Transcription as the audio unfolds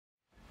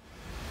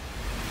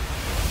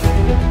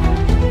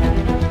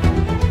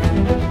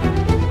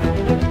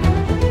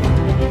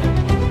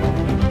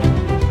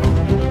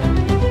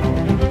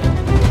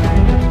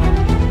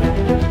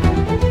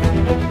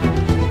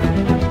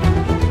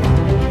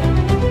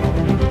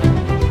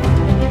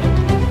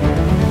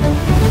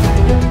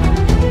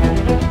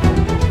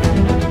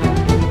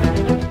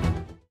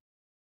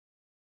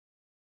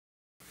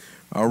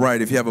All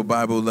right, if you have a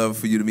Bible, I'd love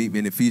for you to meet me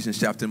in Ephesians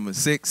chapter number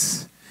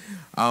 6.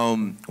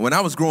 When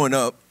I was growing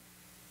up,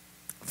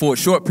 for a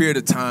short period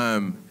of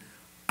time,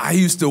 I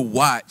used to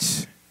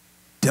watch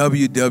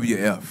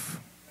WWF.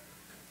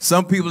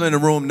 Some people in the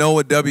room know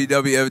what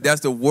WWF,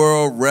 that's the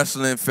World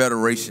Wrestling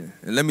Federation.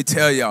 And let me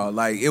tell y'all,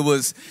 like it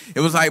was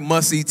like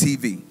must-see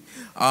TV.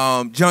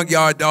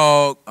 Junkyard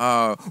Dog,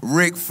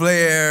 Ric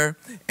Flair,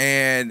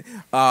 and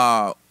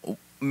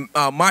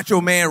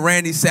Macho Man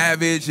Randy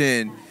Savage,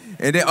 and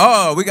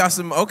then we got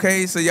some.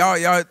 Okay, so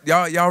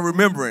y'all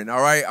remembering,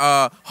 all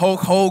right? Hulk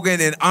Hogan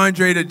and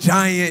Andre the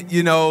Giant.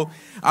 You know,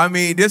 I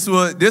mean, this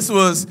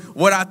was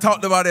what I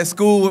talked about at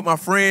school with my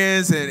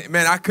friends, and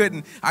man, I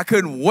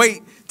couldn't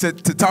wait to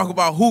talk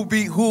about who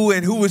beat who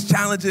and who was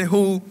challenging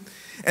who.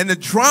 And the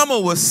drama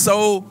was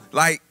so,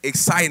 like,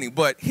 exciting.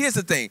 But here's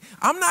the thing.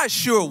 I'm not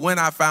sure when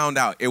I found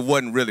out it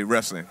wasn't really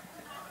wrestling.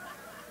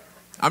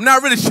 I'm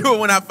not really sure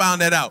when I found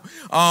that out.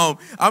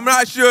 I'm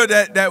not sure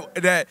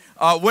that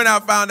when I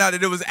found out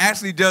that it was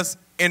actually just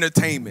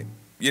entertainment,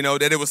 you know,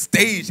 that it was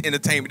stage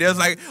entertainment. There's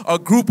like a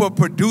group of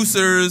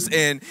producers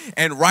and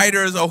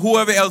writers or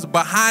whoever else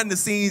behind the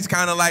scenes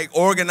kind of like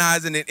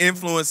organizing and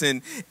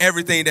influencing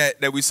everything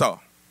that we saw.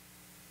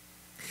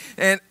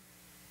 And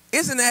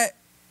isn't that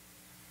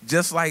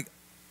just like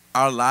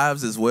our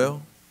lives as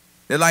well?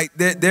 They're like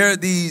there are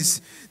these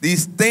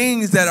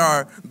things that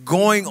are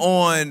going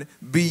on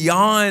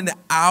beyond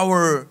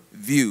our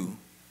view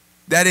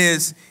that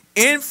is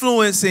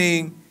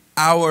influencing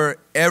our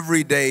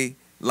everyday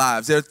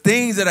lives. There are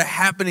things that are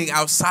happening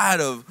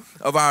outside of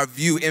our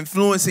view,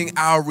 influencing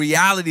our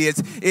reality.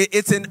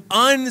 It's an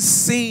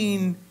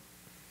unseen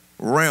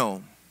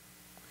realm.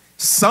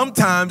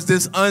 Sometimes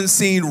this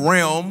unseen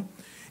realm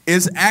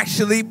is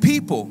actually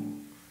people.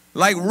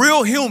 Like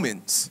real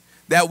humans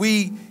that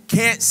we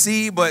can't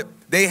see, but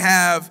they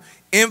have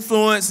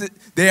influence.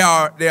 They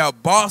are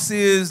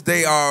bosses.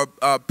 They are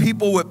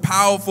people with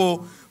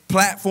powerful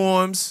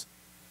platforms.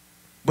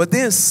 But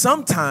then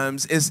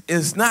sometimes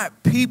it's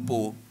not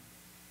people.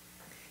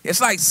 It's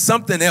like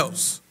something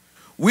else.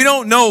 We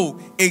don't know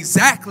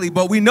exactly,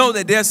 but we know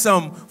that there's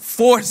some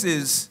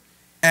forces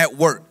at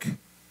work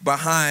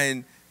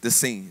behind the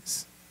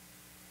scenes.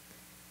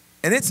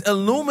 And it's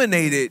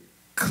illuminated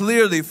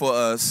clearly for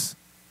us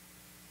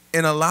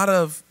in a lot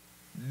of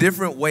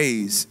different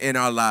ways in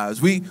our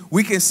lives. We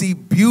can see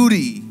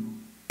beauty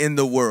in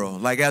the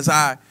world. Like as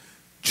I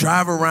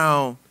drive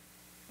around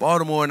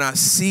Baltimore and I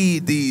see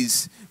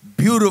these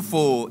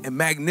beautiful and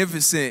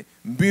magnificent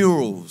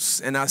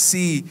murals and I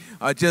see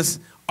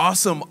just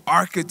awesome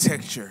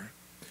architecture.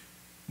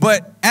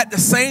 But at the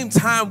same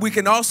time, we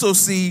can also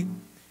see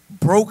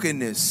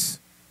brokenness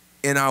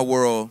in our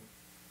world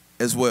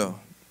as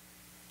well.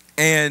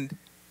 And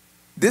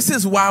this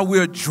is why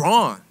we're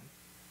drawn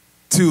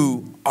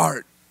to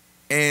art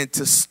and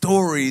to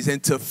stories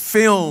and to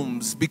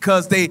films,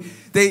 because they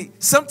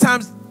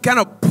sometimes kind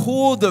of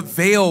pull the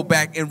veil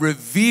back and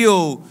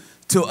reveal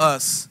to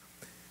us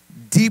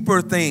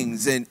deeper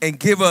things and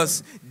give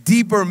us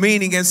deeper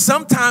meaning. And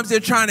sometimes they're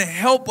trying to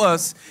help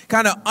us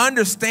kind of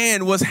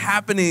understand what's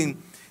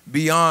happening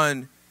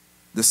beyond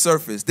the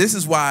surface. This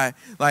is why,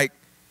 like,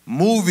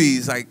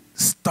 movies like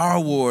Star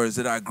Wars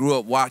that I grew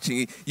up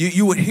watching,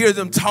 you would hear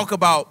them talk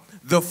about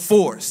the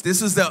Force.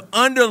 This is the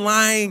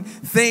underlying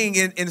thing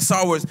in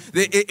Star Wars.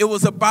 It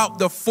was about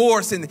the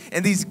Force and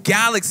these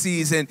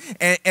galaxies and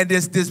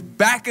this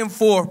back and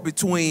forth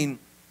between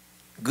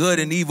good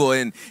and evil.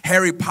 And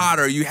Harry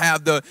Potter, you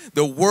have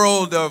the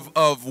world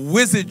of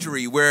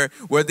wizardry where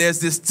there's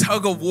this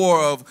tug of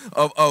war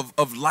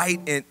of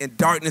light and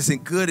darkness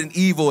and good and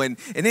evil, and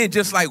then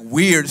just like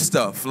weird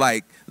stuff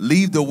like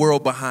Leave the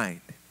World Behind.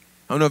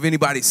 I don't know if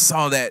anybody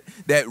saw that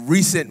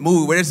recent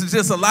movie where there's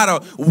just a lot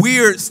of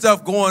weird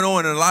stuff going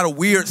on and a lot of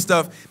weird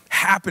stuff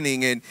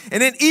happening. And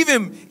then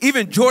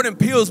even Jordan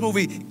Peele's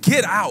movie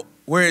Get Out,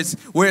 where it's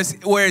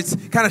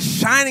kind of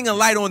shining a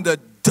light on the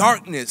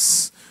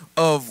darkness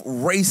of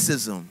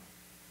racism.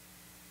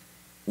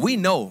 We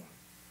know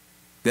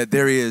that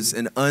there is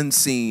an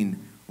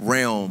unseen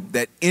realm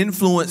that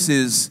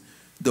influences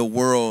the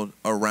world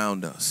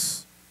around us.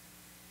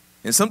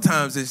 And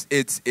sometimes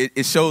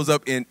it shows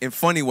up in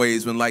funny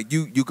ways when, like,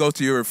 you go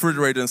to your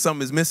refrigerator and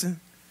something is missing,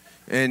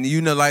 and you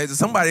know, like,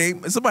 somebody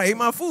ate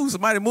my food,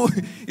 somebody moved,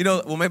 you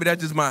know. Well, maybe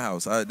that's just my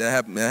house. That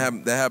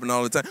happened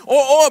all the time.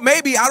 Or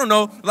maybe, I don't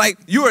know, like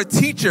you're a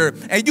teacher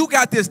and you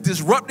got this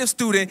disruptive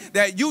student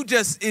that you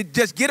just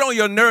get on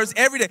your nerves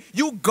every day.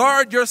 You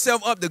guard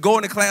yourself up to go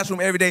in the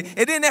classroom every day,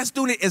 and then that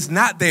student is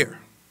not there.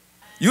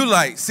 You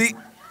like, see,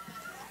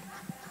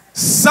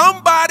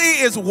 somebody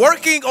is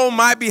working on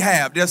my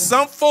behalf. There's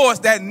some force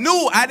that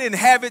knew I didn't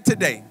have it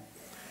today.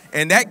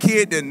 And that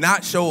kid did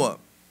not show up.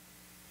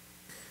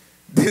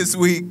 This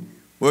week,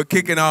 we're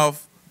kicking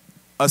off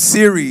a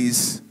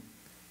series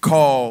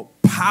called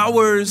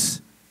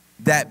Powers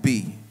That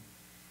Be.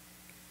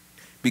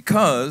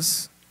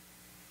 Because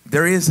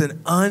there is an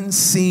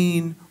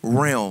unseen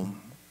realm.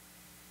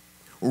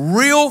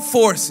 Real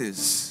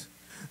forces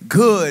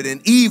good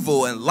and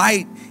evil and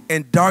light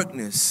and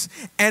darkness.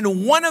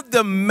 And one of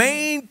the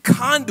main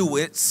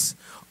conduits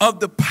of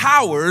the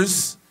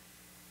powers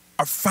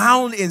are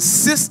found in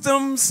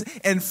systems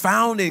and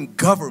found in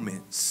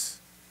governments.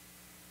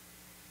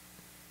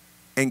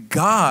 And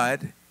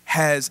God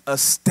has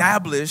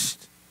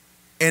established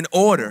an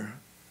order.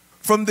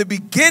 From the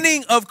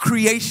beginning of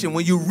creation,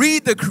 when you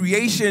read the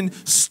creation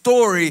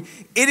story,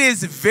 it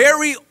is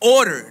very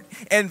ordered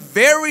and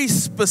very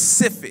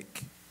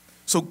specific.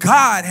 So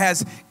God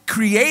has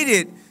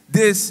created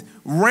this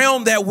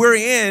realm that we're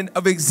in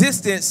of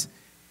existence.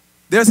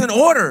 There's an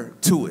order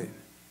to it.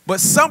 But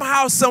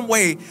somehow, some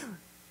way,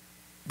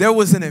 there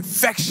was an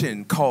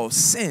infection called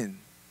sin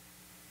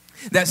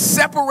that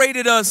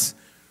separated us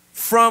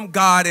from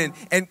God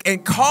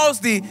and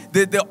caused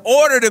the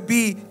order to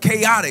be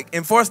chaotic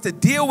and for us to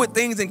deal with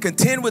things and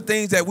contend with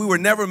things that we were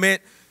never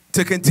meant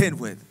to contend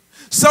with.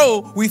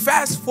 So we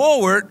fast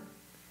forward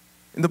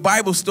in the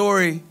Bible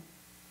story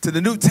to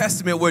the New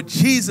Testament where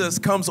Jesus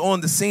comes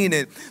on the scene.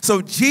 And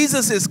so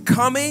Jesus is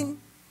coming,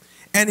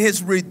 and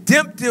his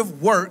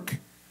redemptive work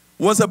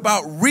was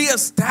about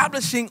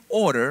reestablishing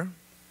order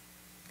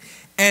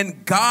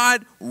and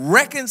God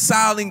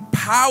reconciling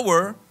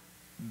power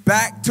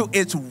back to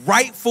its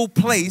rightful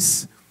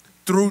place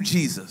through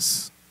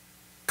Jesus.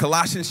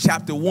 Colossians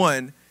chapter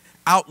 1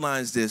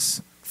 outlines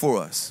this for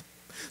us.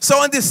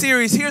 So in this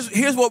series,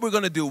 here's what we're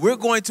going to do. We're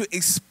going to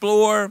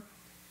explore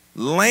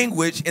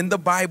language in the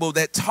Bible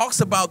that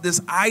talks about this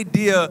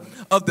idea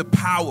of the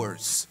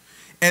powers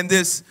and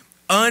this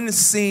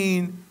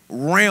unseen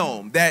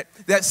realm that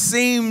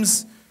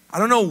seems, I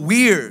don't know,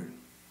 weird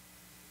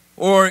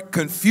or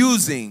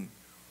confusing,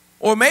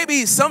 or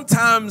maybe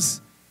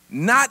sometimes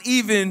not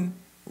even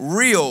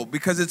real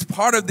because it's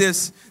part of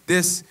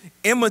this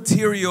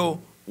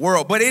immaterial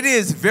world. But it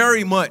is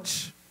very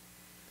much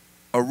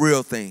a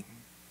real thing.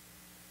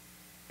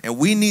 And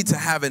we need to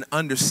have an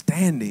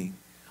understanding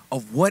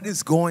of what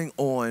is going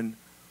on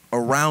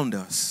around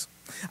us.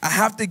 I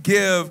have to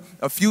give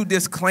a few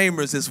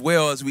disclaimers as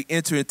well as we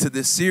enter into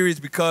this series,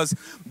 because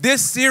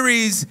this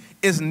series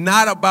is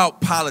not about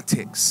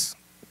politics.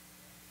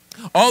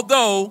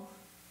 Although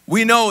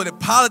we know that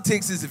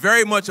politics is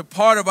very much a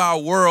part of our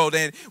world,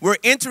 and we're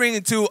entering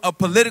into a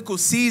political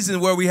season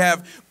where we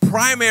have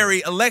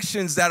primary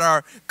elections that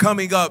are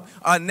coming up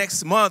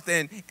next month,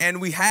 and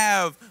we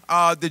have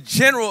the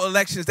general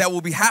elections that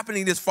will be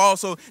happening this fall.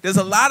 So there's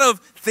a lot of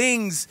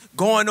things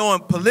going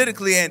on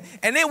politically, and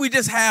then we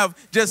just have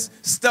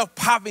stuff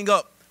popping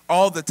up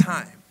all the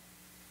time.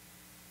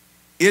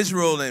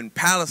 Israel and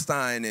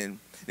Palestine, and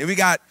then we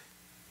got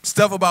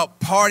stuff about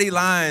party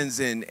lines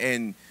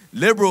and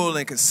liberal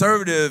and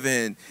conservative,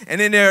 and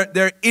then there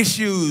are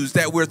issues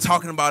that we're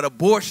talking about,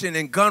 abortion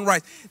and gun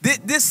rights.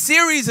 This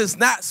series is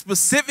not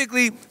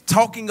specifically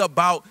talking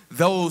about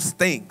those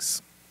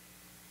things,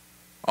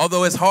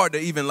 although it's hard to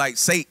even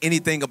say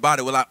anything about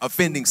it without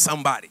offending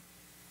somebody.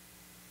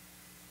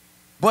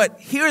 But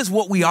here's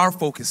what we are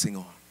focusing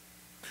on.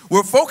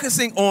 We're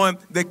focusing on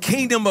the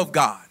kingdom of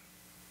God,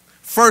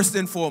 first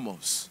and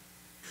foremost.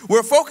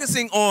 We're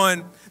focusing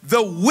on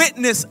the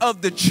witness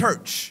of the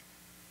church.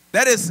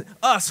 That is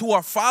us who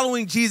are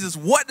following Jesus.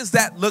 What does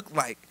that look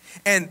like?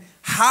 And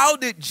how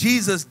did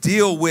Jesus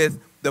deal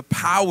with the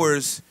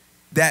powers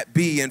that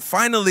be? And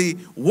finally,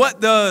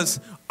 what does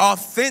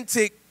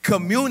authentic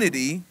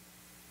community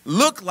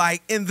look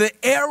like in the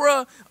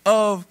era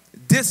of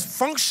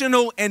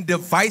dysfunctional and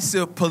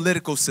divisive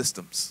political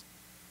systems?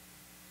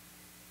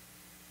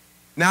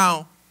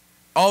 Now,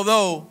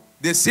 although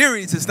this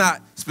series is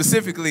not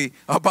specifically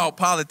about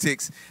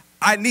politics,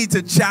 I need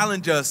to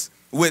challenge us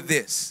with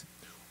this.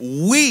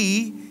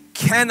 We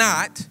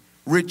cannot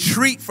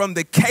retreat from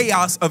the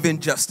chaos of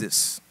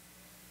injustice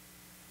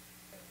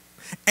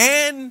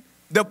and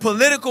the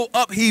political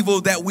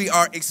upheaval that we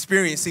are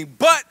experiencing.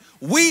 But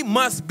we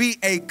must be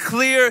a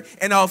clear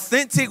and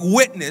authentic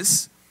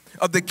witness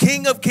of the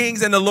King of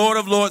Kings and the Lord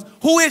of Lords,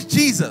 who is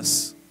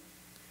Jesus,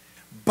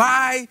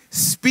 by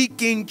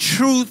speaking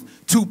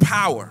truth to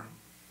power.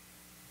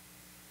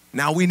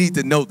 Now we need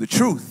to know the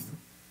truth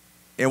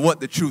and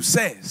what the truth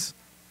says.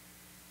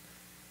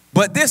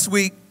 But this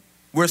week,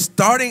 we're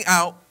starting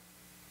out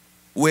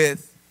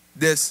with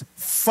this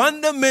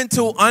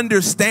fundamental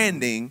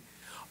understanding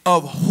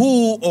of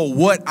who or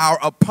what our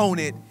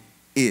opponent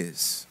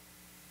is.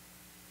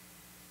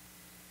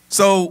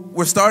 So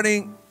we're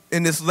starting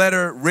in this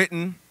letter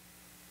written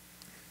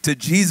to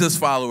Jesus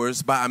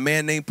followers by a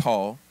man named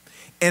Paul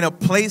in a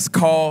place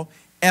called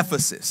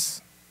Ephesus.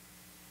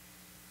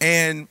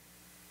 And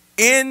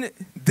in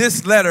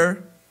this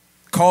letter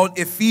called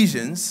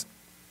Ephesians,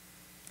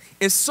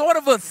 it's sort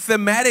of a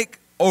thematic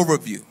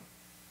overview.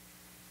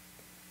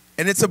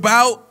 And it's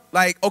about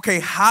okay,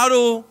 how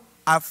do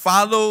I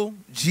follow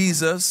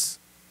Jesus?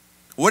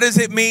 What does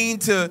it mean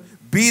to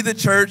be the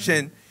church?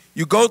 And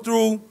you go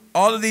through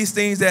all of these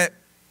things that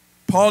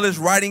Paul is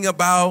writing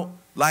about,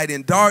 light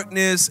and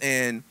darkness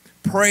and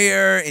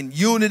prayer and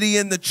unity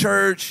in the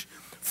church,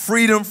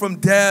 freedom from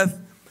death,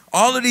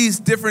 all of these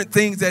different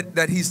things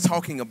that he's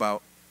talking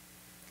about.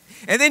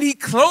 And then he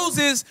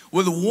closes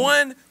with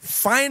one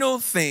final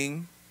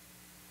thing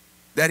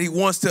that he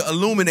wants to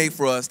illuminate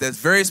for us that's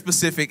very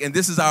specific, and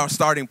this is our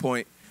starting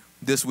point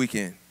this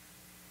weekend.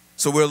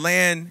 So we'll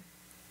land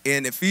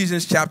in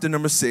Ephesians chapter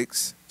number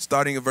 6,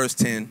 starting at verse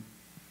 10.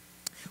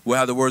 We'll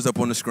have the words up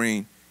on the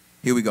screen.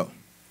 Here we go.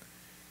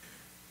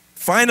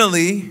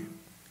 Finally,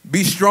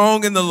 be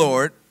strong in the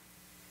Lord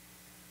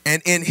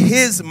and in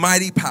his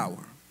mighty power.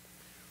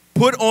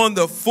 Put on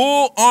the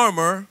full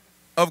armor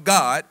of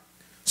God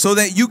so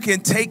that you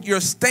can take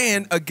your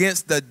stand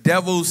against the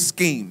devil's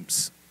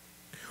schemes.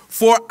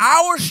 For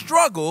our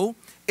struggle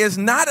is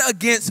not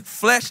against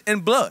flesh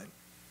and blood,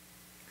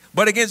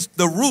 but against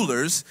the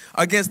rulers,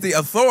 against the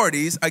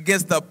authorities,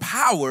 against the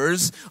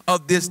powers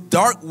of this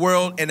dark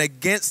world, and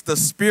against the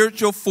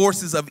spiritual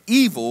forces of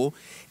evil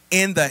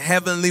in the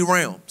heavenly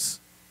realms.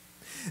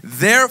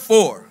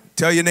 Therefore,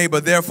 tell your neighbor,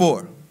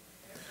 therefore,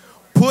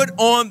 put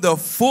on the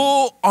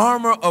full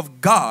armor of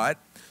God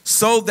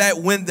so that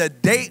when the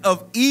day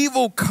of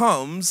evil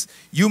comes,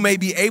 you may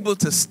be able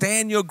to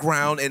stand your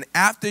ground, and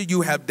after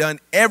you have done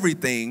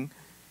everything,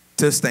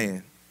 to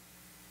stand.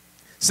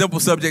 Simple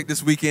subject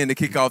this weekend to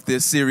kick off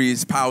this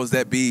series, Powers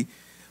That Be,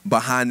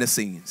 behind the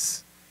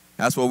scenes.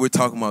 That's what we're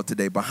talking about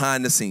today,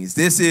 behind the scenes.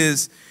 This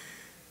is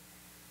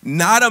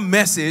not a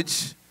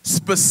message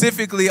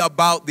specifically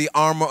about the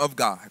armor of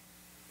God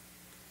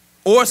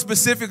or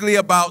specifically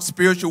about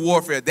spiritual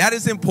warfare. That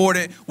is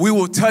important. We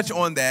will touch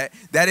on that.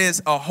 That is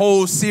a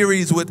whole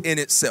series within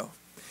itself.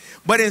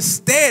 But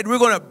instead, we're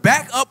going to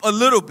back up a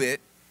little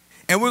bit,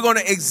 and we're going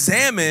to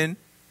examine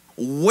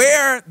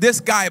where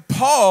this guy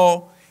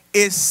Paul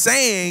is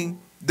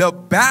saying the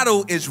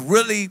battle is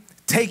really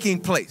taking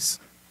place.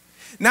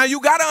 Now,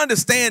 you got to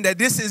understand that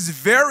this is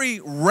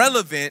very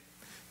relevant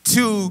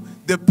to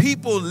the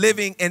people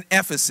living in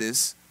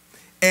Ephesus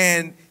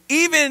and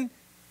even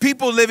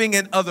people living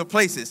in other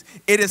places.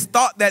 It is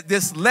thought that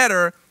this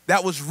letter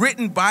that was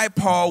written by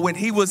Paul when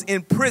he was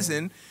in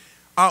prison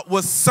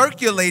was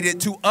circulated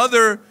to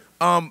other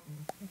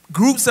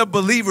groups of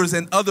believers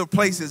in other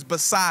places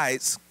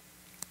besides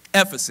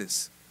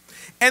Ephesus.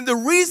 And the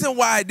reason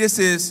why this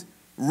is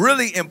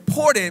really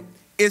important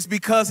is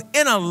because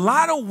in a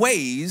lot of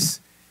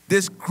ways,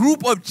 this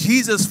group of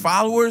Jesus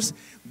followers,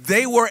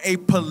 they were a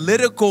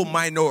political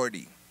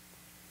minority.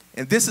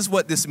 And this is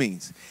what this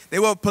means. They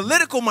were a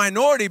political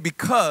minority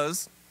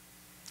because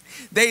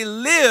they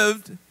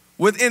lived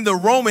within the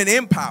Roman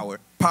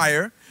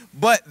Empire,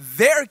 but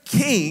their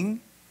king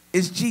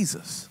is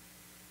Jesus.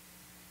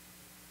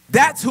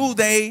 That's who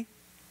they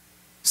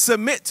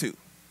submit to.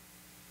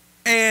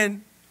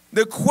 And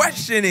the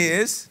question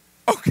is,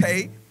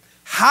 okay,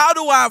 how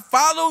do I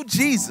follow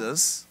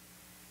Jesus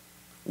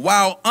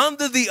while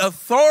under the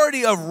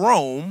authority of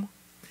Rome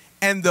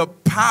and the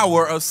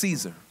power of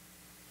Caesar?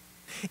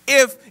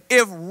 If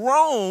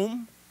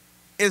Rome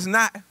is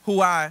not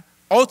who I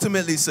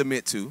ultimately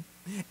submit to,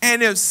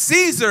 and if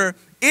Caesar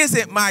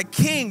isn't my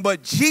king,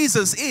 but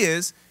Jesus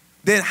is,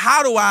 then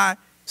how do I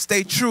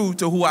stay true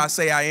to who I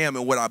say I am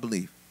and what I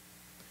believe?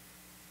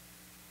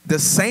 The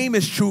same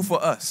is true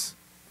for us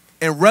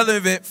and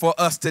relevant for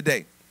us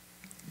today.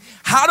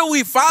 How do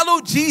we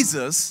follow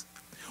Jesus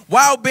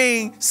while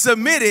being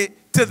submitted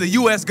to the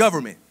U.S.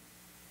 government?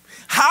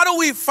 How do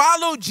we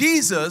follow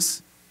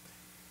Jesus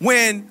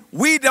when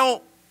we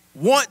don't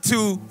want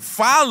to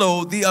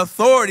follow the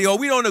authority, or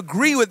we don't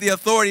agree with the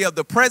authority of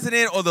the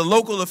president or the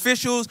local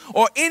officials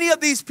or any of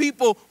these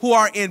people who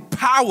are in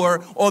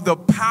power or the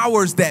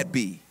powers that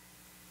be?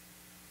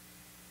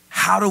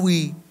 How do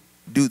we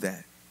do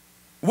that?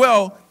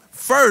 Well,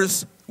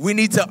 first, we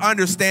need to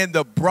understand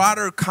the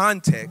broader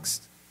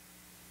context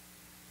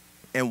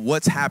and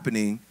what's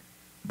happening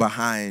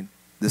behind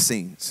the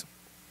scenes.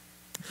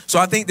 So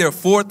I think there are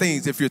 4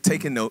 things, if you're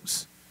taking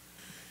notes,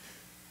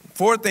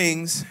 4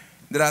 things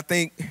that I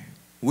think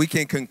we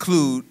can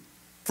conclude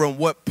from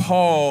what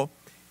Paul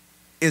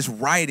is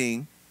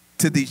writing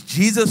to these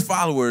Jesus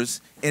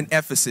followers in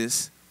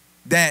Ephesus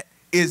that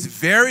is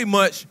very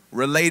much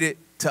related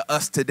to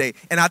us today.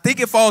 And I think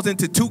it falls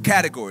into 2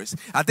 categories.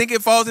 I think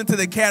it falls into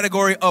the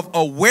category of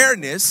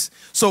awareness.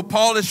 So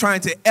Paul is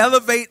trying to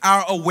elevate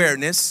our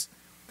awareness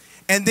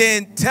and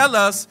then tell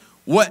us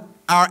what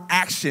our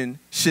action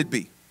should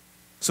be.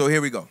 So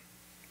here we go.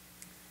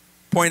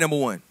 Point number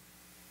 1.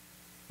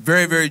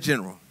 Very, very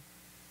general.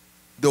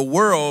 The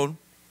world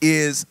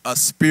is a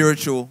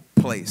spiritual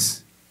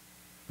place.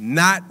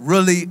 Not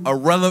really a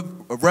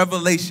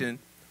revelation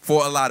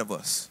for a lot of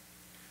us.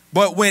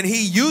 But when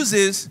he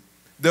uses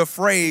the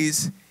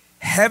phrase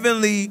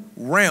heavenly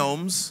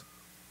realms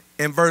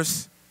in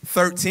verse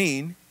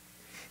 13,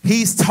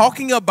 he's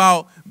talking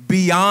about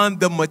beyond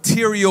the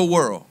material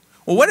world.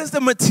 Well, what is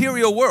the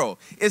material world?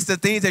 It's the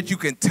things that you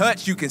can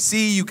touch, you can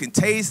see, you can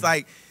taste,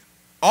 like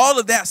all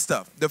of that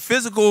stuff, the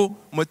physical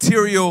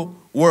material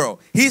world.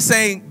 He's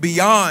saying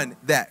beyond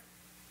that.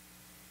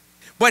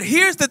 But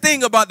here's the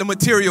thing about the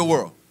material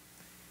world.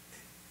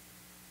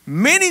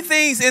 Many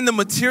things in the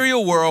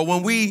material world,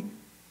 when we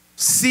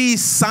see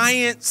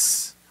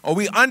science or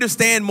we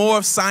understand more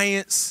of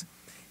science,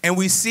 and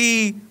we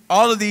see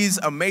all of these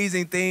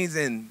amazing things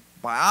in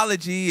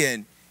biology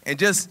and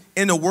just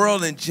in the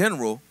world in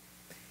general,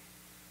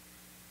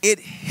 it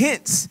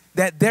hints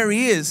that there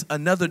is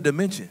another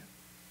dimension,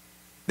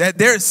 that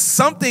there's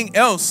something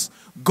else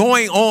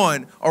going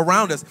on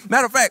around us.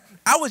 Matter of fact,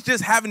 I was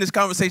just having this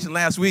conversation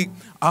last week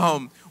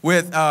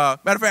with, matter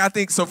of fact, I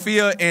think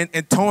Sophia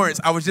and Torrance,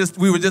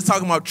 we were just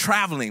talking about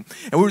traveling,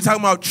 and we were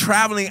talking about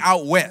traveling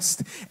out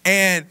west.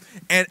 And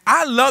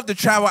I love to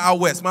travel out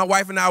west. My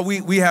wife and I,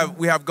 we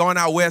have gone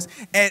out west,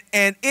 and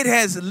it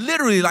has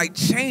literally like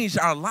changed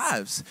our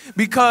lives,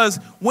 because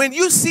when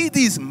you see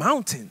these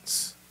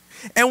mountains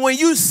and when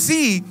you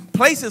see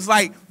places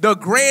like the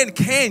Grand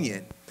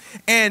Canyon,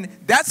 and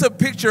that's a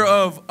picture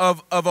of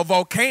a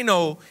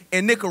volcano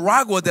in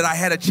Nicaragua that I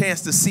had a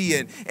chance to see.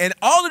 And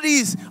all of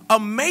these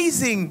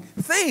amazing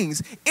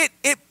things,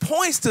 it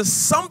points to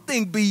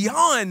something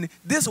beyond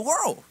this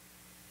world.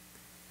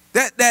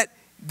 That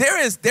there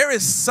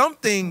is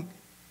something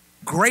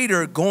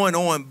greater going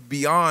on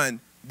beyond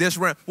this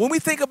realm. When we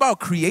think about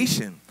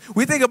creation,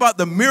 we think about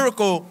the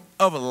miracle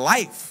of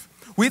life.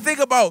 We think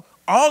about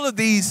all of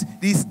these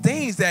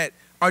things that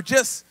are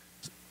just,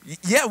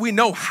 yeah, we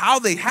know how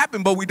they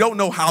happen, but we don't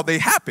know how they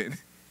happen.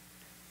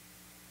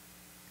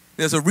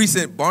 There's a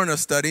recent Barna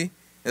study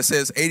that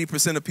says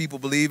 80% of people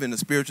believe in the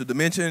spiritual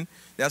dimension.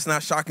 That's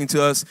not shocking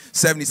to us.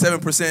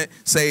 77%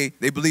 say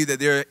they believe that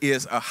there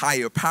is a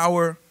higher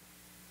power.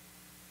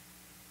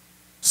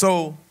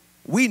 So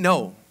we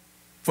know,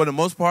 for the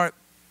most part,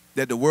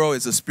 that the world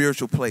is a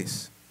spiritual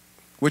place,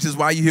 which is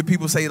why you hear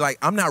people say, like,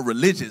 I'm not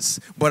religious,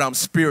 but I'm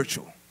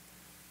spiritual.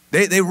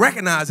 They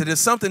recognize that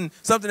there's something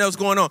else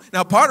going on.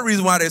 Now, part of the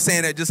reason why they're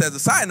saying that, just as a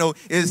side note,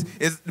 is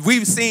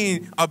we've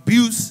seen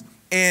abuse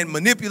and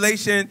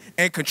manipulation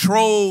and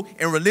control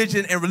and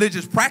religion and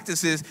religious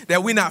practices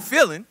that we're not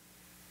feeling.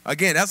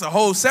 Again, that's a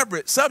whole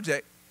separate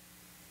subject.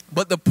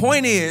 But the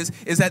point is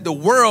that the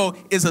world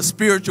is a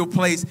spiritual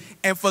place,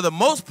 and for the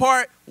most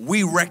part,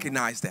 we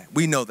recognize that.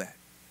 We know that.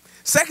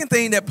 Second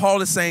thing that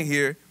Paul is saying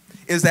here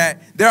is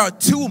that there are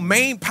two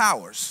main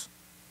powers,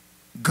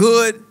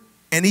 good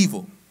and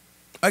evil.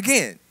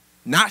 Again,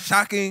 not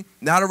shocking,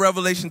 not a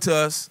revelation to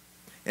us.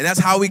 And that's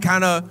how we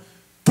kind of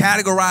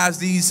categorize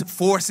these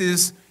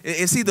forces.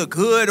 It's either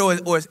good or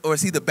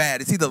it's either bad.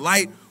 It's either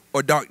light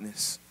or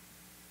darkness.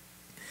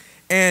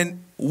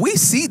 And we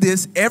see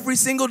this every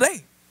single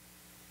day.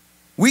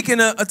 We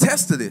can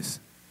attest to this.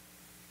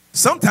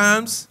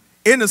 Sometimes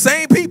in the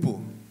same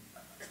people.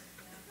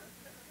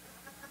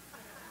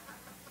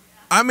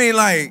 I mean,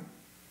 like,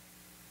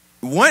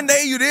 one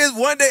day you this,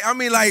 one day, I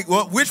mean, like,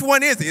 well, which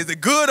one is it? Is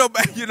it good or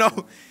bad, you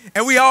know?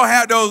 And we all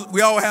have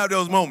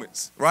those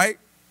moments, right?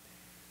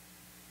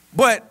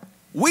 But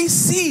we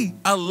see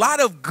a lot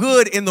of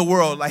good in the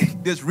world,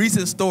 like this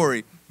recent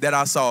story that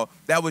I saw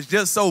that was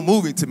just so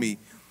moving to me.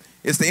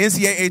 It's the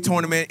NCAA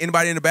tournament.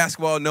 Anybody in the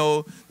basketball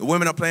know the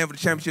women are playing for the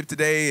championship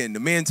today and the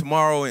men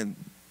tomorrow.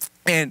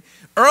 And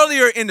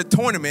earlier in the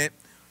tournament,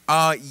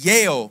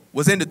 Yale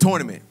was in the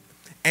tournament.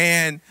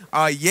 And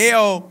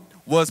Yale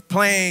was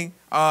playing,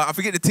 I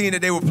forget the team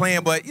that they were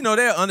playing, but, you know,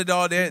 they're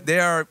underdog.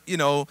 They're, you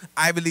know,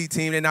 Ivy League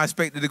team. They're not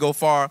expected to go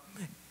far.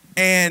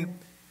 And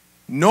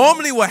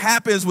normally what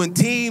happens when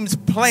teams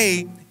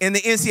play in the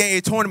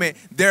NCAA tournament,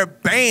 their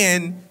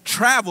band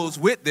travels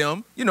with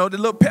them, you know, the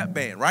little pep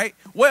band, right?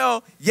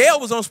 Well, Yale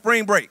was on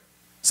spring break.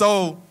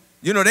 So,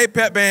 you know, their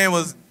pep band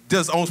was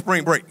just on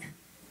spring break.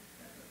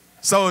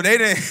 So they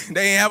didn't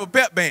have a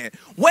pep band.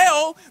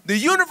 Well, the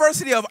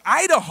University of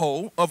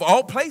Idaho, of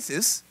all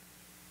places,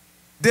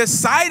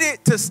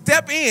 decided to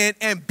step in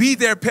and be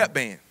their pep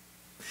band.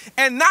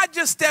 And not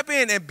just step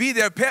in and be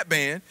their pep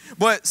band,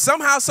 but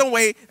somehow, some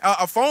way,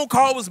 a phone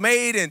call was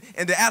made, and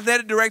the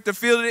athletic director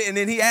fielded it, and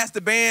then he asked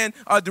the band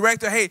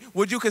director, hey,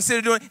 would you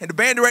consider doing it? And the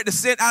band director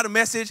sent out a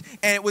message,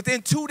 and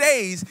within 2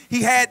 days,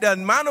 he had the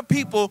amount of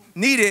people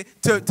needed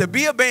to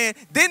be a band.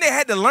 Then they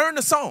had to learn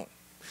the song.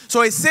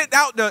 So he sent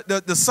out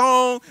the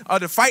song,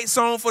 the fight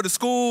song for the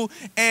school,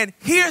 and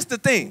here's the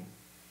thing.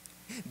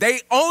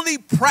 They only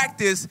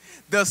practiced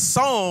the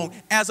song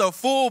as a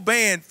full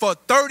band for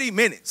 30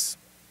 minutes.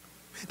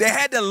 They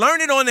had to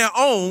learn it on their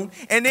own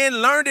and then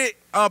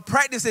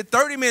practice it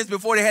 30 minutes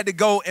before they had to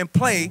go and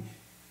play.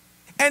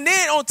 And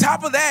then on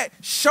top of that,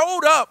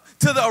 showed up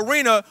to the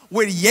arena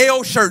with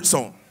Yale shirts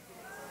on.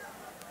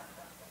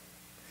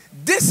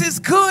 This is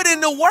good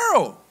in the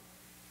world.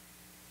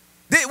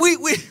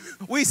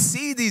 We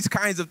see these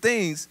kinds of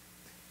things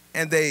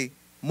and they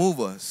move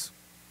us.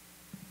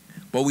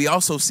 But we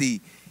also see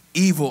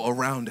evil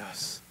around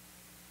us.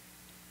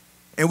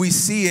 And we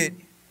see it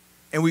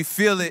and we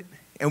feel it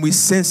and we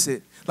sense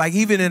it. Like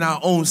even in our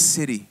own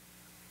city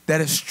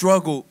that has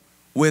struggled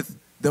with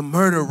the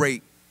murder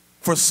rate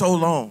for so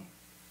long.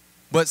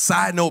 But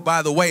side note,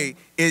 by the way,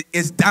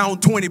 it's down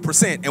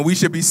 20%, and we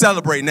should be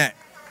celebrating that.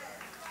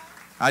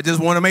 I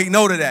just want to make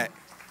note of that.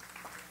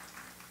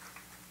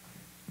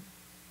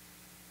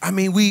 I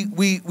mean,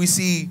 we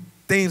see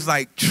things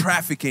like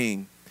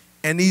trafficking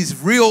and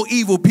these real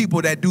evil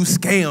people that do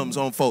scams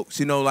on folks,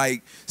 you know,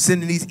 like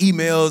sending these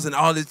emails and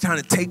all this,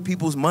 trying to take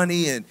people's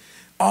money and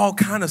all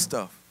kind of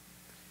stuff.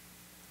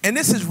 And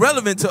this is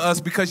relevant to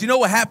us because you know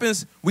what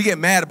happens? We get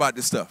mad about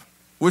this stuff,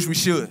 which we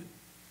should.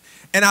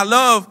 And I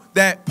love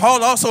that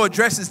Paul also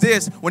addresses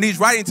this when he's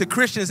writing to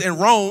Christians in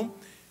Rome,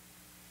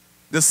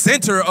 the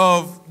center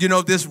of, you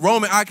know, this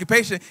Roman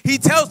occupation. He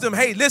tells them,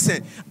 hey,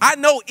 listen, I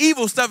know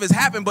evil stuff has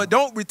happened, but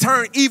don't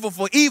return evil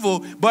for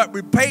evil, but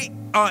repay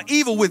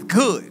evil with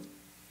good.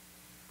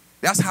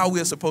 That's how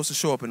we're supposed to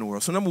show up in the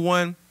world. So number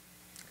one,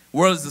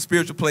 world is the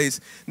spiritual place.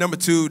 Number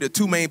two, the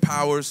two main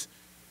powers,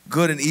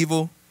 good and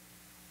evil.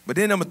 But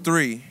then number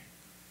three,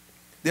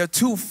 there are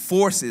two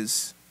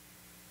forces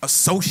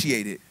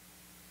associated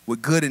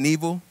with good and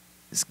evil.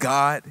 It's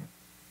God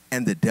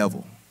and the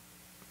devil.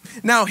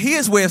 Now,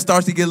 here's where it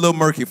starts to get a little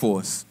murky for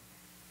us.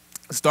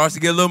 It starts to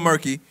get a little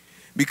murky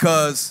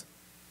because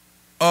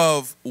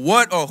of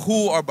what or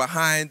who are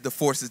behind the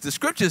forces. The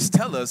scriptures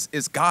tell us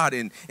it's God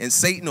and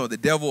Satan or the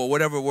devil or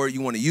whatever word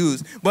you want to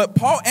use. But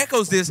Paul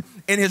echoes this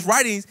in his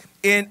writings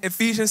in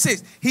Ephesians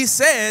 6. He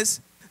says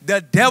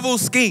the devil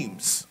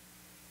schemes.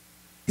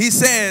 He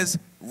says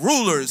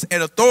rulers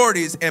and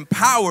authorities and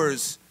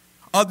powers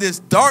of this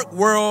dark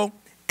world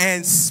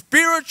and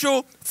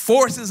spiritual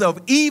forces of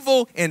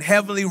evil in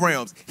heavenly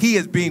realms. He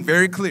is being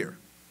very clear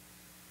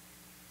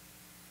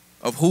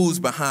of who's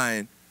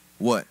behind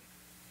what.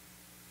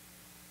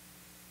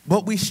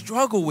 But we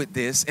struggle with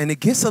this, and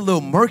it gets a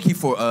little murky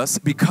for us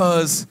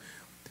because,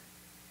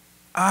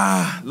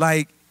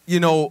 like, you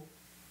know,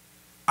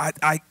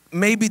 I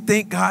maybe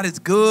think God is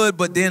good,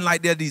 but then,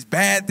 like, there are these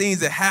bad things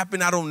that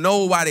happen. I don't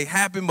know why they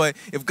happen, but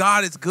if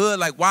God is good,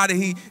 like, why did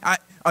he...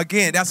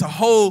 Again, that's a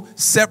whole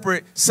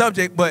separate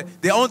subject, but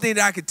the only thing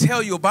that I can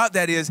tell you about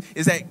that is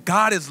that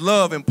God is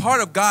love, and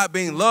part of God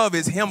being love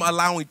is him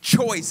allowing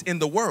choice in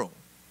the world.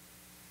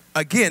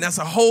 Again, that's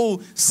a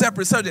whole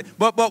separate subject,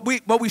 but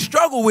we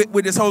struggle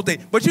with this whole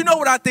thing. But you know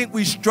what I think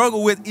we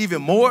struggle with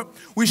even more?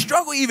 We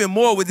struggle even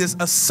more with this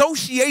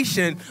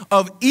association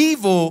of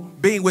evil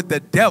being with the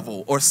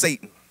devil or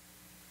Satan.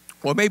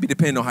 Or maybe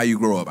depending on how you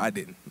grow up. I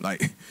didn't.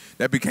 Like,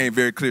 that became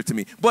very clear to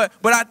me. But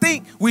I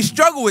think we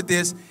struggle with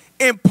this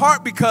in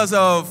part because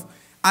of,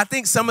 I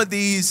think, some of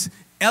these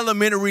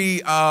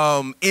elementary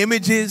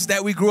images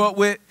that we grew up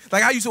with.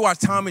 Like, I used to watch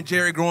Tom and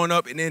Jerry growing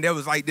up, and then there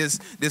was like this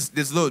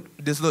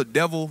little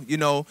devil, you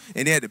know,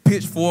 and they had the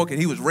pitchfork, and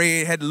he was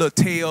red, had the little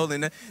tail,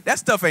 and that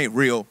stuff ain't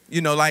real,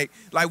 you know. Like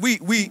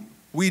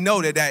we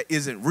know that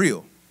isn't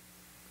real.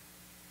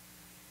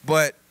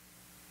 But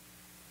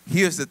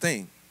here's the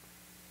thing: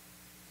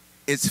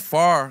 it's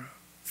far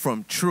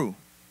from true.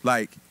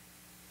 Like,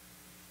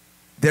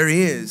 there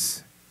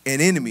is an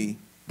enemy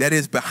that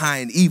is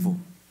behind evil.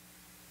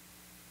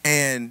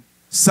 And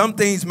some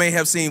things may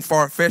have seemed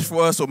far-fetched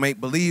for us or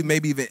make believe,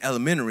 maybe even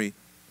elementary,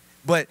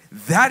 but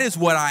that is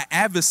what our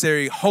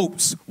adversary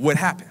hopes would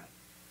happen.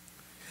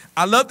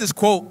 I love this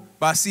quote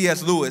by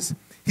C.S. Lewis.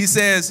 He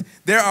says,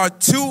 there are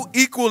two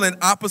equal and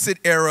opposite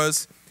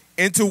eras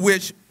into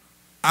which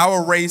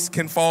our race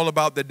can fall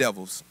about the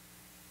devils.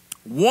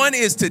 One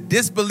is to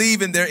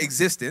disbelieve in their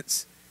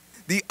existence.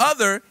 The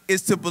other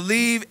is to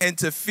believe and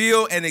to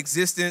feel an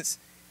existence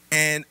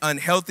and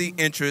unhealthy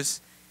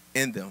interest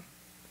in them.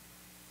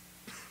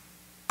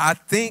 I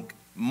think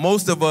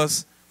most of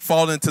us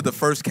fall into the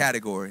first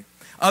category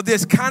of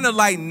this kind of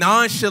like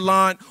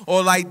nonchalant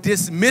or like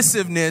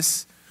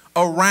dismissiveness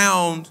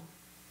around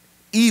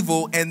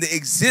evil and the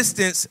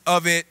existence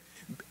of it,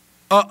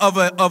 of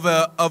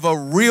a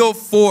real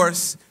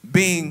force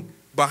being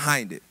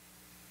behind it.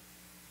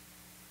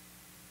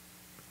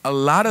 A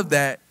lot of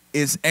that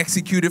is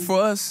executed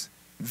for us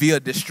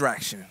via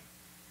distraction,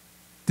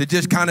 to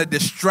just kind of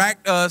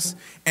distract us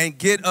and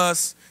get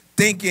us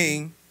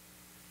thinking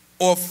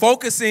or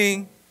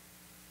focusing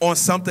on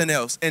something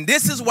else. And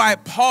this is why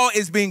Paul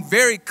is being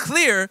very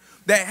clear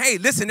that, hey,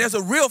 listen, there's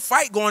a real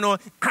fight going on.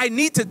 I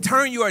need to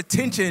turn your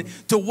attention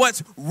to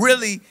what's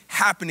really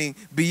happening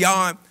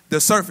beyond the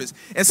surface.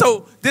 And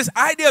so this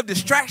idea of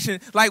distraction,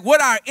 like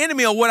what our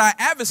enemy or what our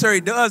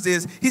adversary does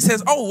is he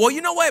says, oh, well,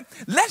 you know what?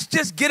 Let's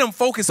just get them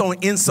focused on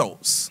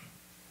insults.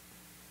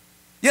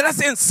 Yeah,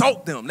 let's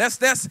insult them. Let's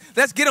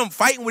get them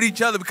fighting with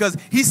each other because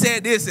he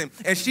said this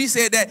and she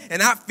said that,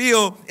 and I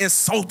feel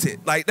insulted.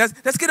 Like,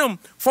 let's get them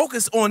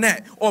focused on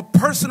that. Or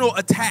personal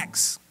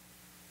attacks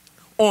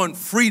on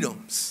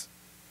freedoms.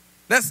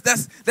 Let's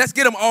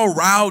get them all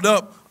riled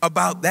up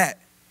about that.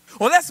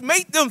 Or let's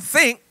make them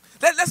think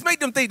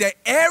that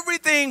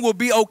everything will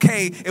be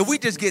okay if we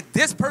just get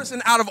this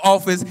person out of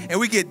office and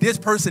we get this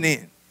person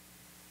in.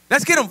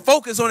 Let's get them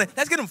focused on it.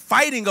 Let's get them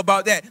fighting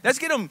about that. Let's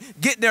get them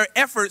getting their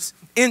efforts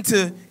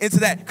into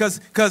that,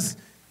 because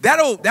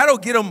that'll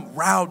get them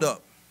riled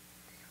up.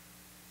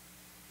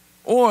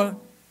 Or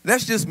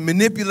let's just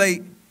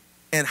manipulate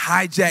and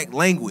hijack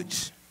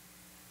language.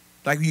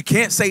 Like, you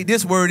can't say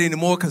this word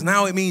anymore because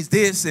now it means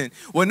this, and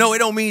well, no, it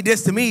don't mean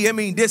this to me. It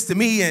means this to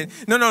me, and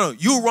no,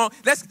 you wrong.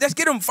 Let's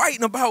get them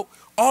fighting about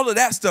all of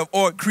that stuff,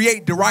 or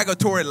create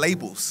derogatory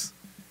labels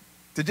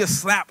to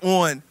just slap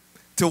on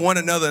to one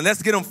another. And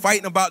let's get them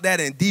fighting about that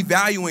and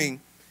devaluing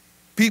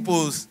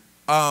people's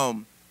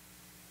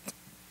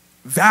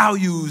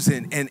values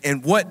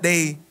and what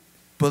they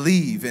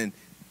believe. And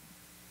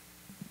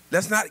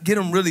let's not get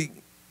them really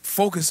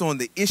focused on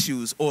the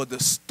issues or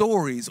the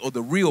stories or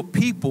the real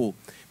people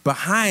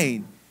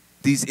behind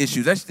these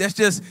issues. Let's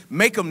just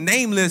make them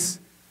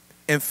nameless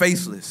and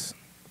faceless.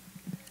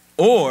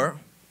 Or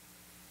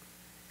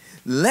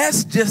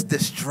let's just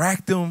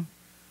distract them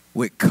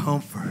with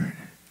comfort.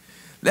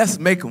 Let's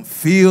make them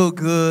feel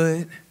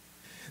good.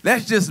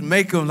 Let's just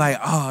make them like,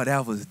 oh,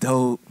 that was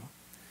dope.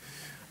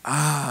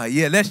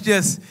 Yeah, let's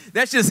just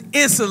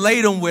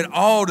insulate them with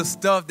all the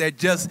stuff that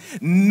just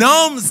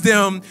numbs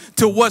them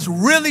to what's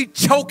really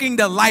choking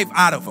the life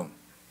out of them.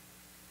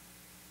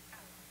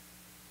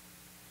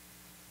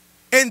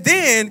 And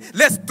then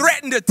let's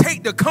threaten to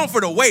take the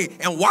comfort away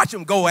and watch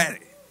them go at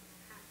it.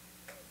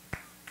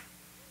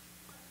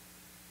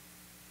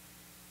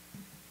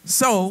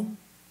 So,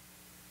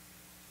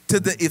 to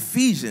the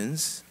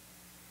Ephesians,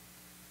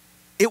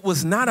 it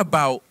was not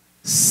about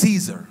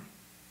Caesar.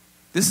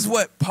 This is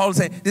what Paul is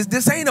saying.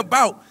 This ain't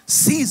about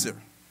Caesar.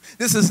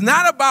 This is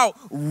not about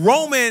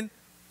Roman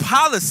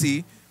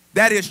policy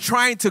that is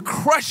trying to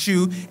crush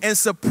you and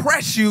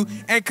suppress you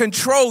and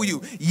control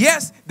you.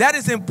 Yes, that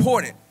is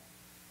important.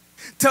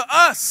 To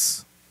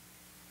us,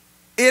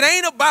 it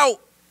ain't about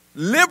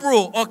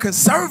liberal or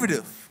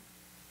conservative.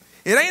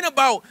 It ain't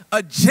about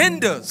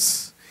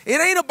agendas. It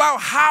ain't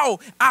about how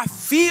I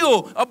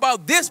feel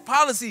about this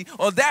policy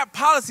or that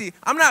policy.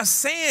 I'm not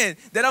saying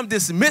that I'm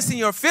dismissing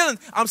your feelings.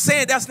 I'm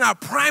saying that's not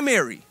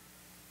primary.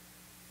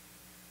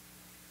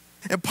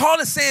 And Paul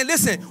is saying,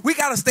 listen, we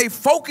got to stay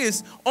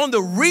focused on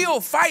the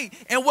real fight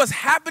and what's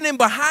happening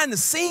behind the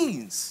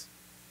scenes.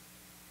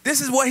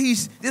 This is what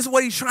he's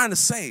trying to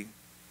say.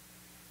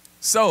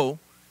 So,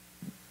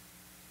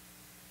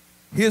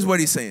 here's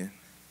what he's saying.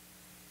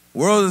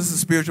 World is a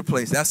spiritual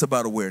place. That's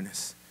about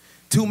awareness.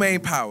 Two main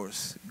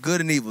powers,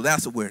 good and evil,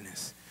 that's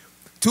awareness.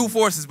 Two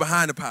forces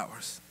behind the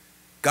powers,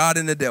 God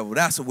and the devil,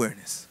 that's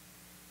awareness.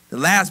 The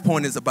last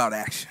point is about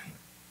action.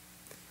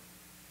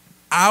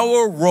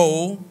 Our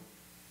role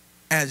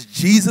as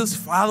Jesus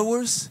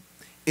followers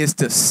is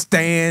to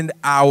stand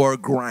our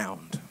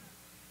ground.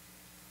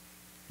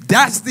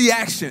 That's the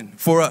action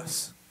for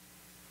us.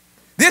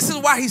 This is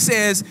why he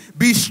says,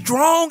 be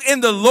strong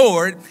in the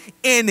Lord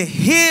in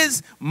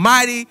his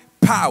mighty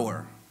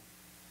power,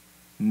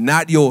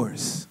 not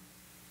yours.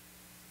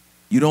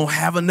 You don't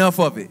have enough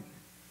of it.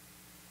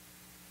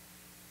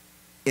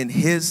 In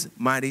his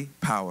mighty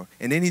power.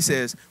 And then he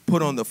says,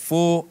 put on the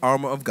full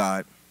armor of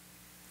God.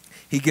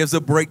 He gives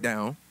a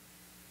breakdown.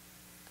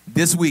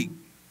 This week,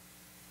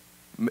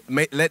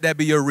 let that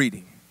be your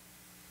reading.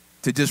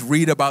 To just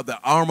read about the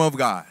armor of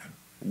God.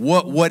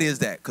 What is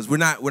that? Because we're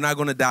not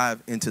going to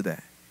dive into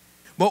that.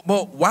 But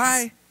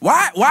why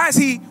is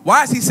he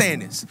saying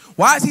this?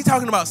 Why is he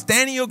talking about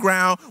standing your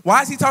ground?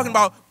 Why is he talking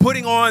about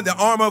putting on the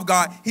armor of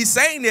God? He's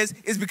saying this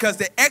is because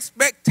the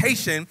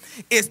expectation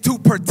is to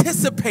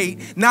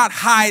participate, not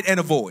hide and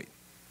avoid.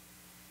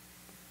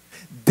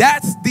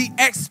 That's the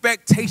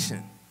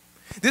expectation.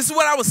 This is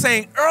what I was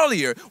saying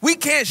earlier. We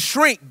can't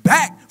shrink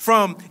back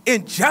from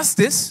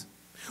injustice.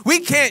 We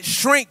can't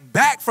shrink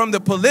back from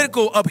the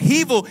political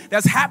upheaval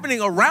that's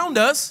happening around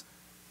us.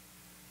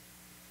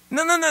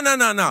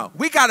 No.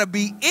 We got to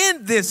be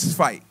in this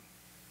fight.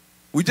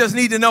 We just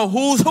need to know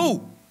who's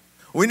who.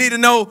 We need to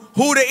know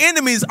who the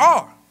enemies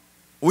are.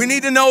 We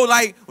need to know,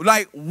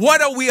 like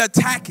what are we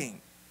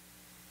attacking?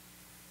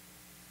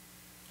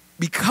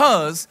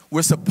 Because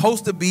we're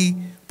supposed to be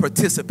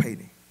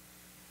participating.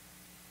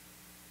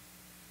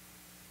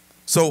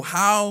 So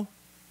how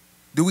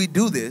do we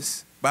do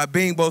this? By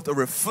being both a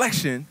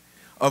reflection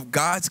of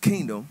God's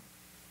kingdom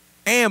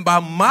and by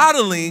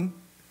modeling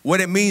what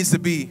it means to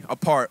be a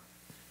part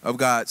of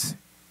God's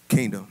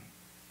kingdom.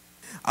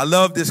 I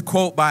love this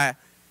quote by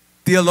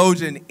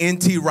theologian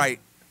N.T. Wright.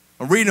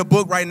 I'm reading a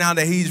book right now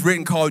that he's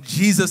written called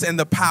Jesus and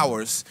the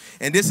Powers.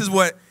 And this is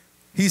what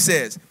he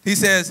says. He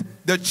says,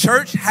 the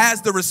church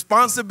has the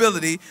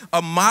responsibility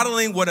of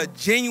modeling what a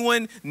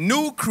genuine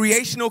new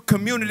creational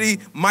community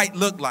might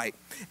look like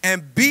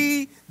and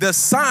be the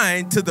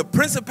sign to the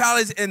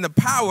principalities and the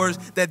powers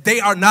that they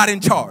are not in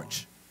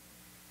charge.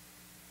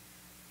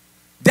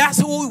 That's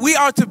who we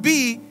are to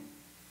be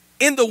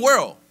in the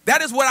world.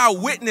 That is what our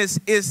witness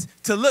is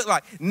to look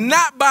like.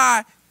 Not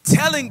by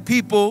telling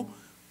people,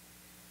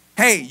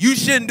 hey, you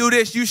shouldn't do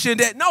this, you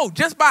shouldn't that. No,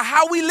 just by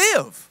how we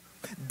live.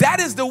 That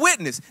is the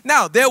witness.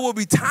 Now, there will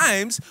be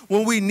times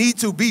when we need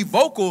to be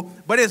vocal,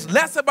 but it's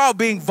less about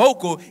being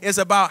vocal. It's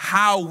about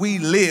how we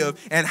live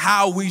and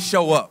how we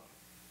show up.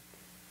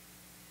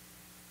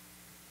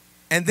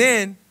 And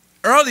then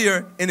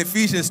earlier in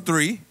Ephesians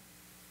 3,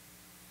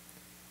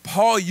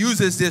 Paul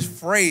uses this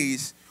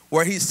phrase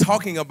where he's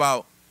talking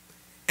about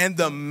and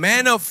the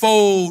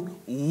manifold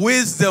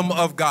wisdom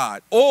of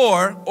God.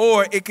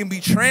 Or it can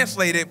be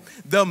translated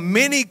the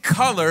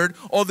many-colored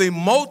or the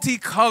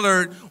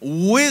multicolored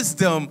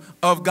wisdom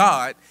of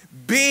God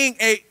being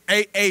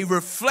a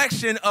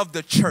reflection of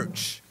the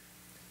church.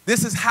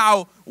 This is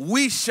how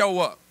we show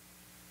up.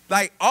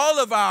 Like all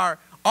of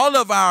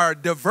our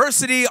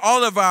diversity,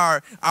 all of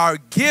our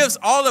gifts,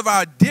 all of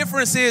our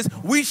differences,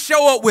 we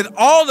show up with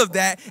all of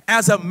that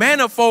as a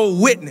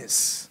manifold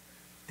witness,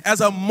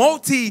 as a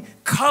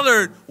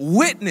multicolored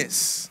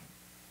witness.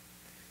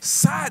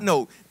 Side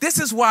note, this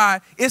is why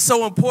it's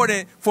so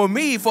important for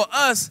me, for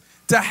us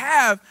to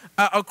have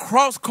a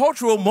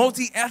cross-cultural,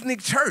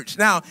 multi-ethnic church.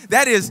 Now,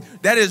 that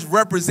is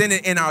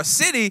represented in our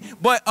city,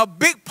 but a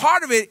big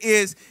part of it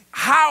is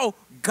how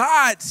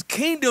God's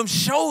kingdom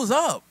shows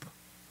up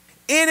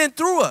in and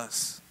through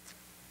us.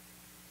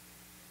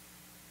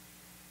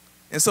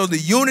 And so the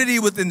unity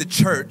within the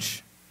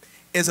church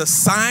is a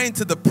sign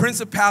to the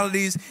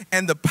principalities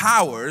and the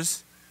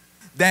powers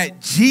that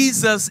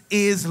Jesus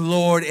is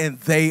Lord and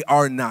they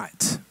are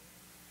not.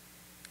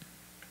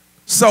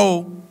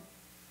 So,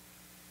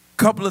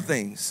 couple of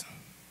things.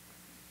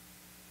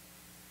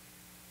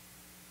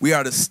 We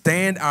are to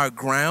stand our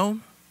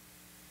ground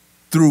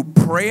through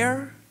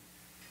prayer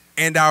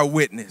and our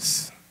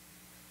witness.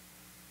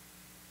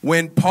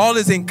 When Paul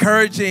is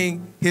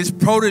encouraging his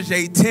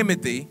protege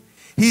Timothy,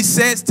 he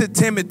says to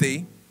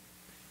Timothy,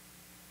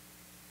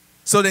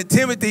 so that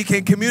Timothy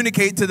can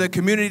communicate to the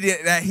community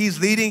that he's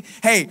leading,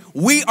 hey,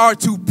 we are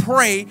to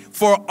pray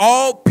for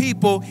all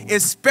people,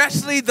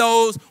 especially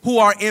those who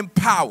are in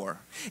power,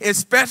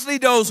 especially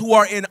those who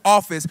are in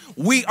office.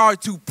 We are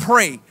to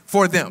pray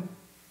for them.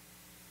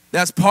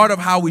 That's part of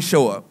how we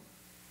show up.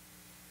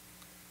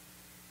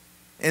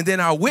 And then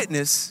our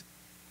witness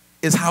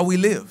is how we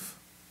live,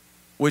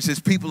 which is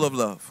people of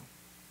love.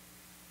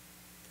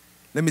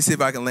 Let me see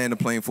if I can land the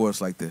plane for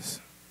us like this.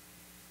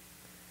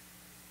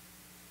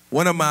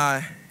 One of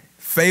my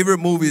favorite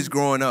movies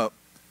growing up,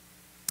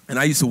 and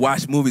I used to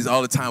watch movies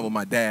all the time with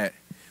my dad.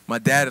 My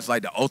dad is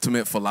like the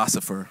ultimate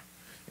philosopher.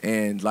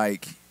 And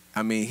like,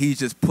 I mean, he's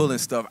just pulling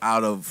stuff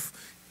out of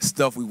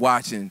stuff we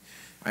watching.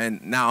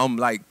 And now I'm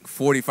like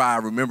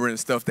 45 remembering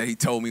stuff that he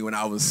told me when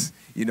I was,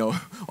 you know,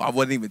 I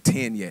wasn't even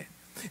 10 yet.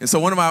 And so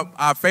one of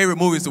our favorite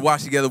movies to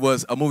watch together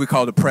was a movie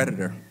called The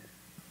Predator.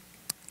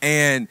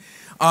 And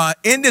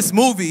in this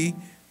movie,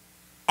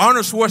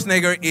 Arnold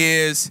Schwarzenegger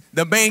is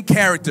the main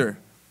character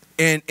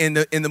in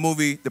the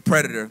movie The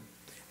Predator.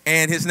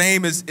 And his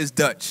name is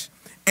Dutch.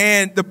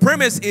 And the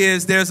premise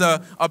is there's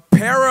a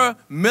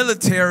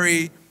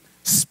paramilitary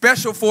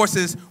special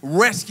forces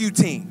rescue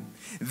team.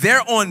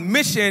 They're on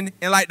mission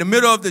in like the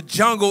middle of the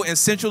jungle in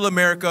Central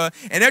America,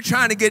 and they're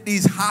trying to get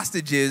these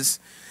hostages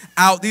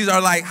out. These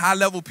are like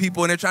high-level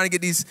people, and they're trying to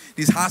get these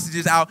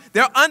hostages out.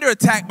 They're under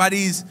attack by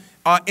these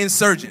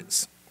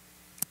insurgents.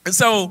 And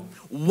so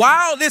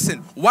while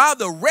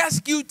the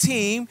rescue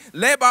team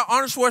led by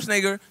Arnold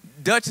Schwarzenegger,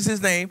 Dutch is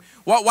his name,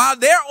 while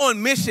they're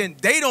on mission,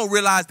 they don't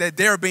realize that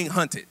they're being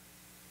hunted.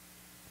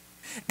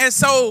 And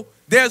so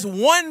there's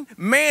one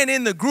man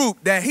in the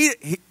group that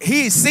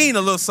he's seen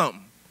a little something.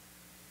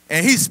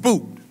 And he's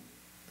spooked.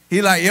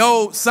 He like,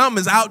 yo, something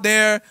is out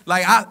there.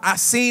 Like, I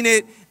seen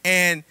it.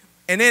 And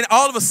then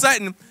all of a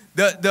sudden,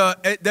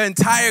 the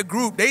entire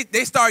group,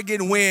 they start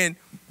getting wind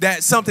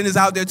that something is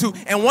out there too.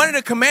 And one of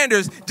the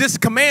commanders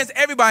just commands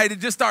everybody to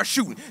just start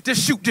shooting.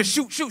 Just shoot.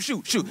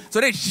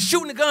 So they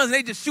shooting the guns and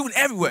they just shooting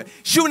everywhere.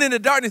 Shooting in the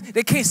darkness.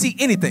 They can't see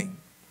anything.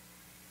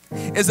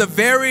 It's a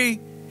very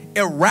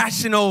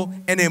irrational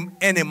and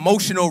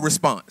emotional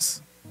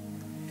response.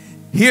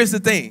 Here's the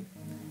thing.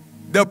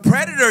 The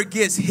predator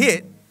gets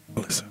hit,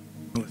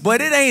 but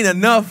it ain't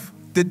enough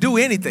to do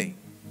anything.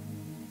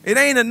 It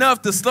ain't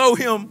enough to slow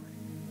him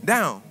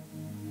down.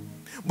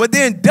 But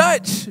then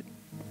Dutch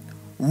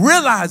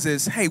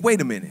realizes, hey,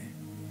 wait a minute.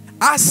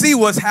 I see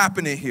what's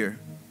happening here.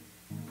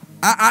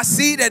 I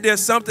see that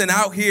there's something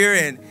out here,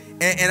 and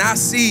I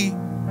see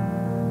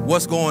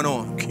what's going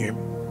on.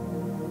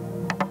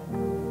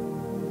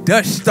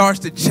 Dutch starts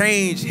to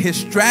change his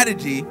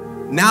strategy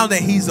now that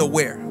he's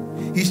aware.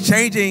 He's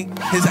changing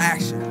his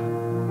action.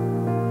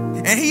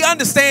 And he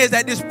understands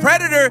that this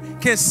predator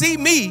can see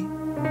me,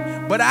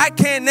 but I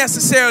can't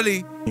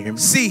necessarily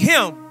see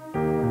him.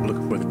 I'm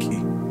looking for the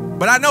key.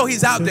 But I know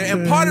he's out there.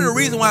 And part of the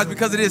reason why is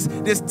because of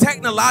this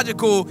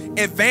technological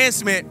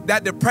advancement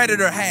that the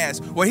predator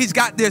has, where he's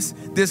got this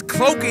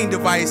cloaking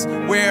device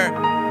where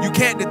you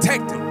can't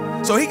detect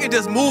him. So he can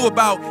just move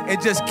about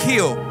and just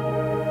kill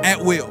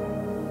at will.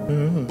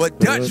 But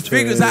Dutch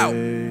figures out,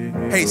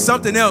 hey,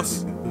 something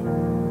else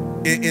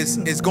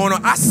is going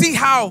on. I see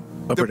how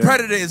the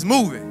predator is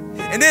moving.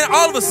 And then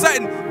all of a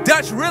sudden,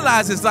 Dutch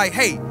realizes like,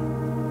 hey,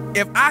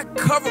 if I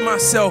cover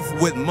myself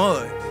with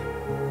mud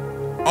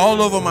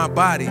all over my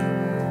body,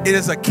 it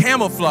is a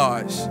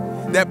camouflage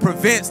that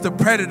prevents the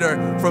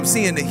predator from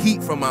seeing the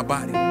heat from my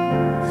body.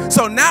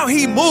 So now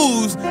he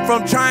moves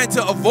from trying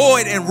to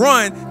avoid and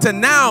run to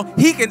now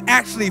he can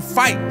actually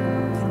fight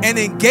and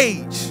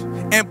engage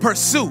and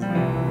pursue.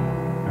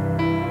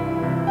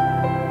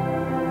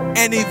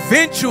 And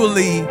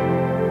eventually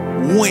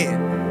win.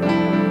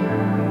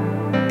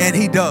 And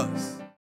he does.